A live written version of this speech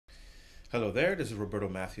Hello there, this is Roberto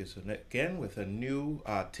Matthews again with a new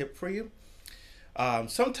tip for you.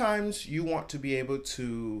 Sometimes you want to be able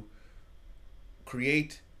to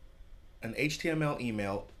create an HTML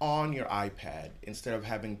email on your iPad instead of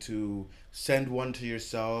having to send one to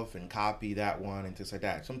yourself and copy that one and things like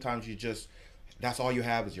that. Sometimes that's all you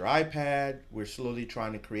have is your iPad. We're slowly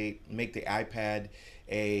trying to make the iPad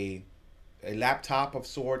a a laptop of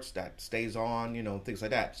sorts that stays on, things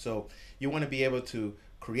like that. So you want to be able to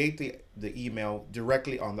create the email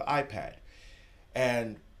directly on the iPad.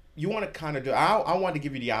 And you want to kind of I want to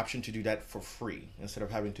give you the option to do that for free instead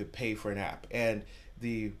of having to pay for an app. And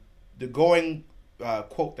the the going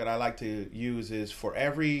quote that I like to use is for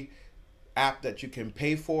every app that you can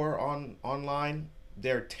pay for online,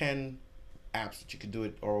 there are 10 apps that you can do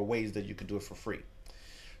it or ways that you can do it for free.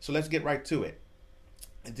 So let's get right to it.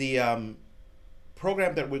 The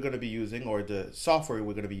program that we're going to be using, or the software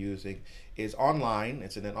we're going to be using, is online.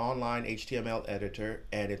 It's in an online HTML editor,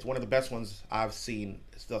 and it's one of the best ones I've seen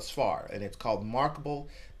thus far. And it's called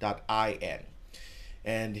Markable.in.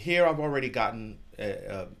 And here I've already gotten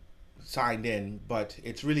signed in, but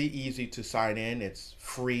it's really easy to sign in. It's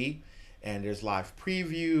free, and there's live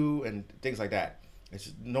preview and things like that.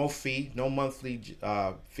 It's no fee, no monthly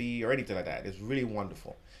fee or anything like that. It's really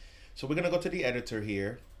wonderful. So we're going to go to the editor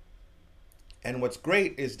here. And what's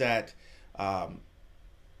great is that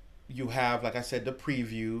you have, like I said, the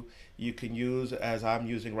preview. You can use, as I'm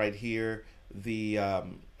using right here,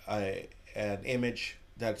 an image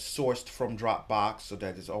that's sourced from Dropbox, so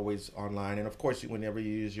that is always online. And of course, whenever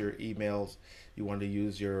you use your emails, you want to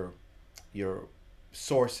use your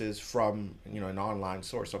sources from an online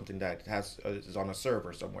source, something that is on a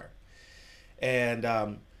server somewhere.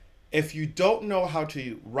 And if you don't know how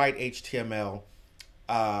to write HTML,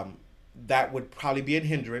 that would probably be a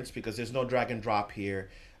hindrance because there's no drag and drop here.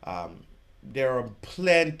 There are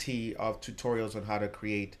plenty of tutorials on how to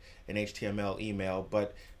create an HTML email,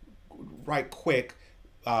 but right quick,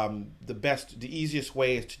 the easiest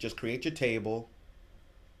way is to just create your table,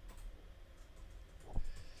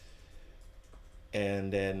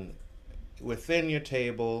 and then within your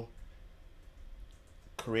table,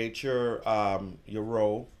 create your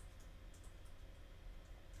row,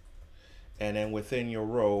 and then within your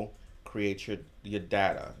row, create your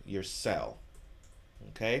data, your cell.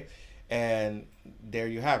 Okay, and there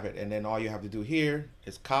you have it. And then all you have to do here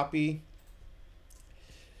is copy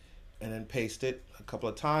and then paste it a couple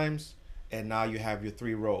of times, and now you have your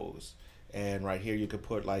 3 rows. And right here you could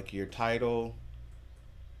put like your title,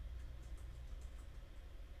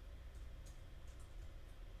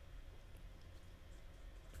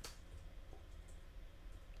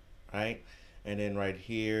 right? And then right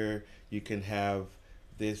here you can have,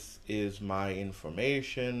 this is my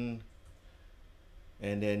information.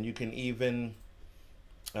 And then you can even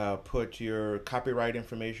put your copyright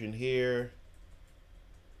information here,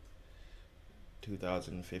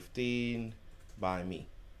 2015 by me.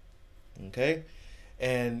 Okay,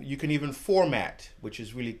 and you can even format, which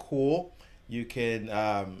is really cool. You can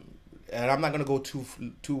and I'm not going to go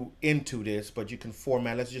too into this, but you can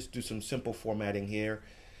format. Let's just do some simple formatting here.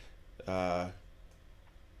 uh,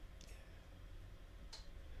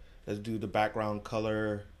 let's do the background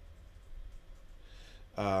color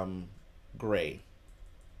gray,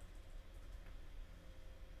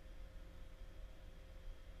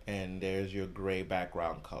 and there's your gray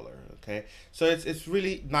background color. Okay, so it's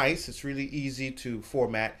really nice. It's really easy to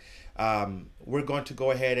format. We're going to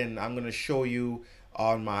go ahead, and I'm going to show you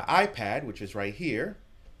on my iPad, which is right here,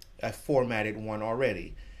 a formatted one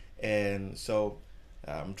already. And so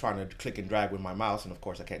I'm trying to click and drag with my mouse, and of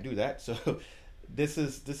course I can't do that. So this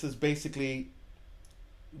is basically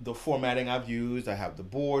the formatting I've used. I have the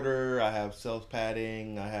border, I have self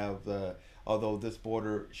padding, I have the, although this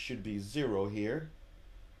border should be 0 here.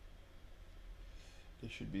 This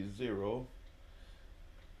should be 0.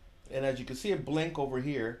 And as you can see it blink over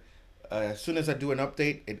here, as soon as I do an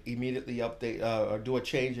update, it immediately or do a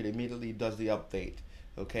change, it immediately does the update.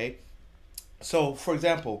 Okay. So for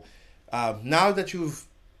example, now that you've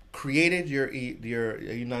created you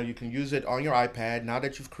can use it on your iPad. Now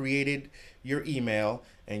that you've created your email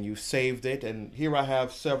and you've saved it, and here I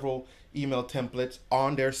have several email templates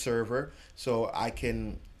on their server, so I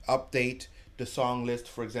can update the song list.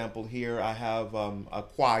 For example, here I have a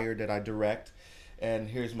choir that I direct, and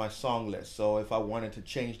here's my song list. So if I wanted to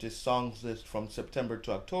change this songs list from September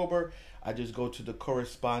to October, I just go to the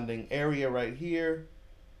corresponding area right here,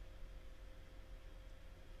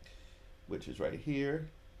 which is right here,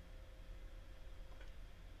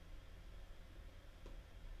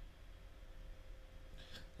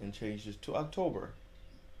 and change this to October.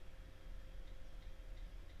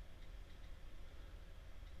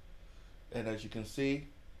 and as you can see,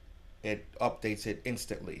 it updates it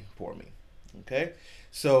instantly for me. Okay,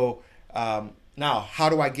 so now how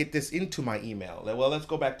do I get this into my email? Well, let's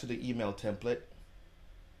go back to the email template.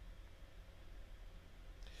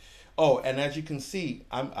 Oh, and as you can see,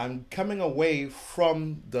 I'm coming away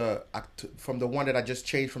from the one that I just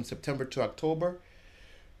changed from September to October.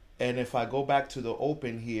 And if I go back to the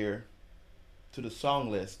open here, to the song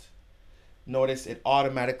list, notice it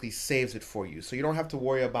automatically saves it for you. So you don't have to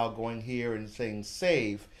worry about going here and saying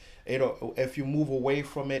save. If you move away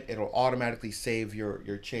from it, it'll automatically save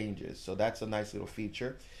your changes. So that's a nice little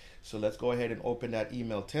feature. So let's go ahead and open that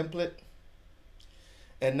email template.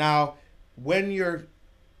 And now when you're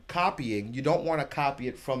copying, you don't want to copy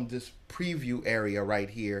it from this preview area right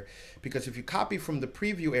here, because if you copy from the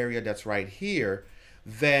preview area that's right here,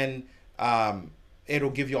 then it'll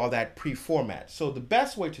give you all that pre-format. So the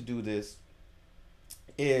best way to do this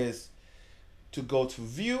is to go to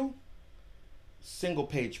view, single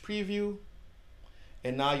page preview,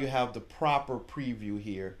 and now you have the proper preview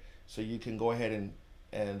here. So you can go ahead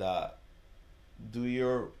and do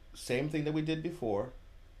your same thing that we did before.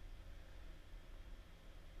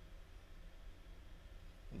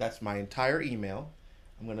 That's my entire email.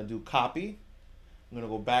 I'm going to do copy. I'm going to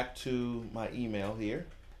go back to my email here,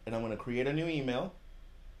 and I'm going to create a new email.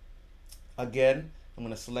 Again, I'm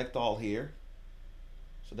going to select all here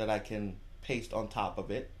so that I can paste on top of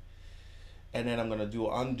it. And then I'm going to do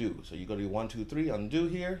undo. So you go to 1, 2, 3, undo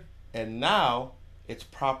here. And now it's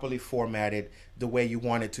properly formatted the way you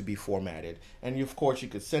want it to be formatted. And of course, you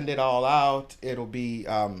could send it all out. It'll be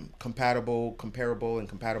comparable and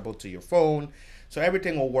compatible to your phone. So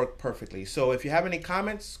everything will work perfectly. So if you have any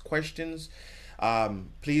comments, questions,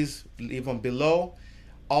 please leave them below.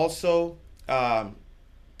 Also,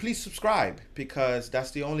 please subscribe, because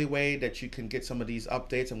that's the only way that you can get some of these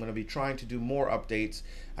updates. I'm going to be trying to do more updates.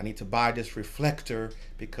 I need to buy this reflector,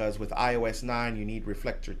 because with iOS 9 you need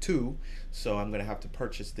reflector 2. So I'm going to have to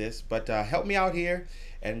purchase this. But help me out here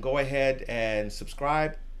and go ahead and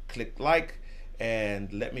subscribe, click like,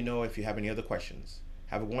 and let me know if you have any other questions.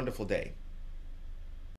 Have a wonderful day.